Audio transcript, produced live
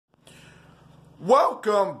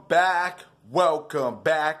Welcome back,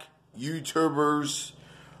 YouTubers,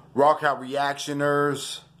 Rock Out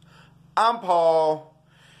Reactioners. I'm Paul,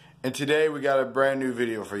 and today we got a brand new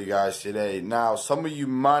video for you guys today. Now, some of you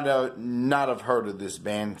might not have heard of this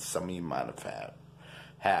band, some of you might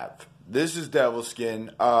have. This is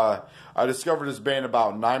Devilskin. I discovered this band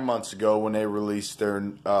about 9 months ago when they released their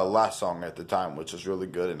last song at the time, which was really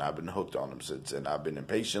good, and I've been hooked on them since, and I've been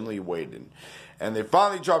impatiently waiting. And they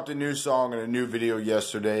finally dropped a new song and a new video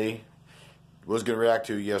yesterday. Was going to react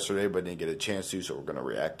to it yesterday, but didn't get a chance to, so we're going to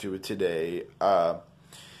react to it today. So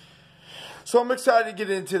I'm excited to get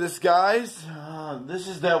into this, guys. This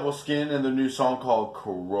is Devilskin and their new song called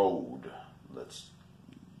Corrode. Let's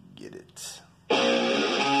get it.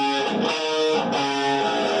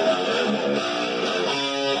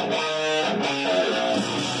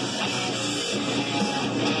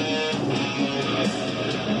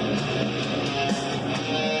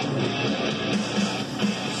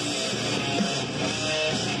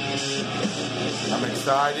 I'm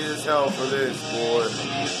excited as hell for this, boy.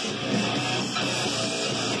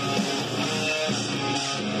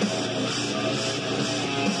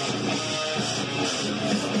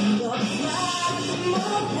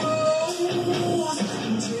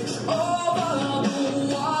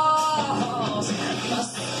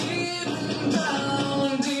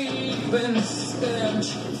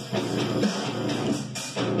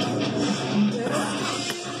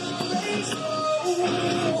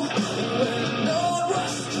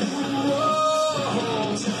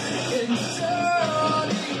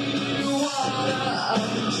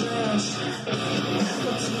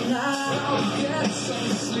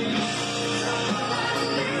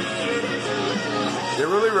 They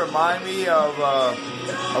really remind me of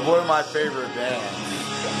one of my favorite bands.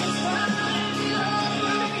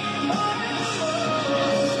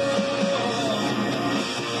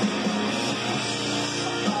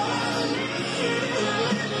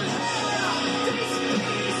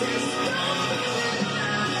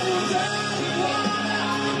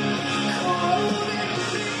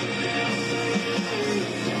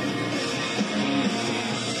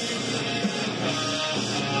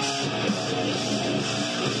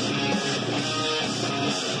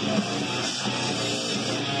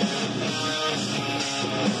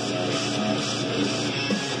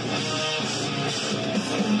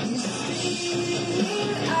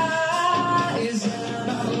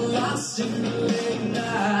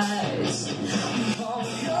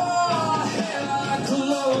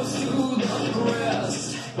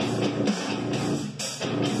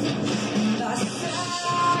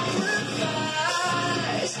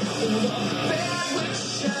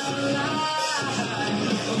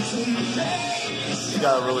 She's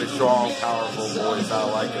got a really strong, powerful voice. I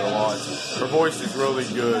like it a lot. Her voice is really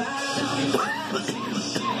good.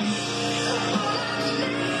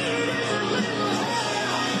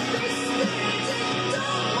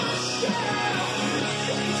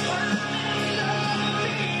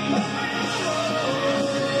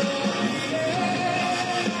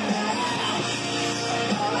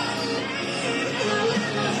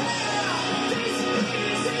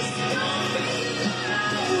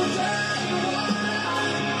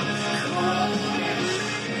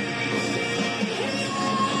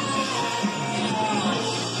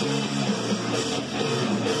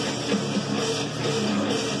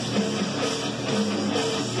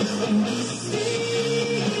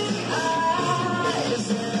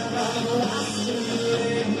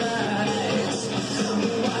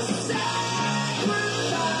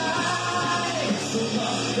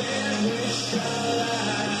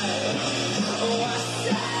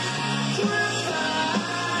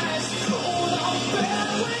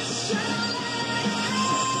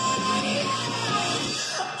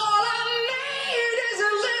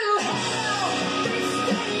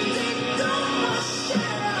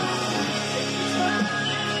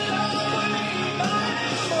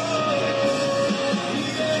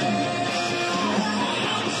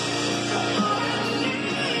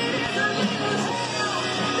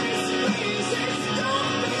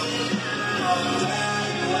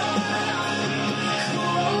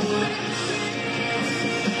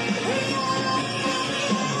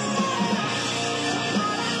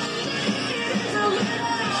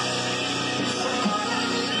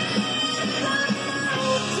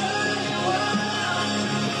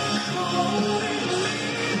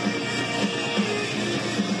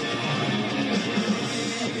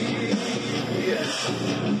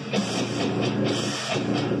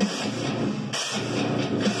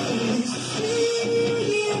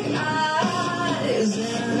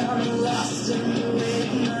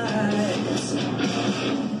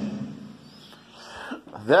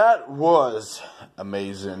 That was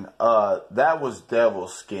amazing. That was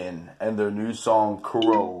Devilskin and their new song,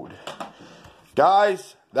 Corrode.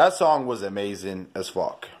 Guys, that song was amazing as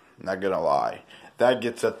fuck. Not gonna lie. That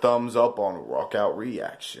gets a thumbs up on Rockout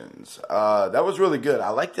Reactions. That was really good. I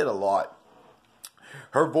liked it a lot.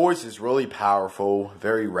 Her voice is really powerful,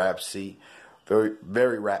 very rapsy, very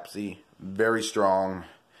rapsy, very strong.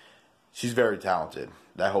 She's very talented.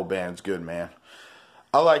 That whole band's good, man.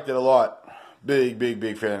 I liked it a lot.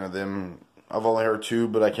 Big fan of them. I've only heard 2,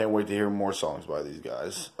 but I can't wait to hear more songs by these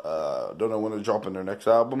guys. Don't know when they're dropping their next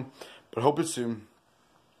album, but hope it's soon.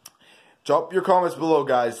 Drop your comments below,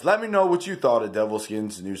 guys. Let me know what you thought of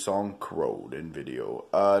Devilskin's new song, Corrode, in video.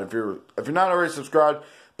 If you're not already subscribed,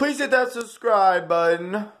 please hit that subscribe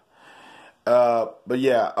button. But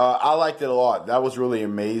yeah, I liked it a lot. That was really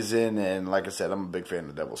amazing, and like I said, I'm a big fan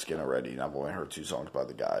of Devilskin already, and I've only heard 2 songs by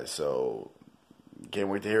the guys, so can't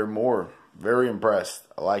wait to hear more. Very impressed.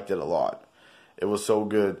 I liked it a lot. It was so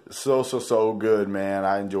good. So good, man.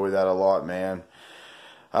 I enjoyed that a lot, man.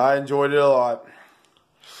 I enjoyed it a lot.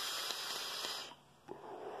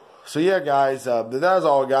 So yeah, guys, that's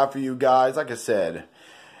all I got for you guys. Like I said,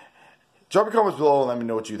 drop your comments below and let me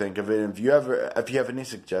know what you think of it. And if you have any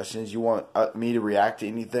suggestions, you want me to react to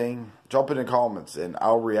anything, drop it in the comments and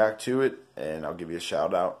I'll react to it and I'll give you a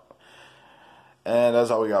shout out. And that's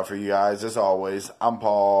all we got for you guys. As always, I'm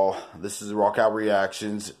Paul. This is Rockout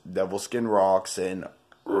Reactions, Devilskin Rocks, and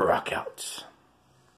Rockouts.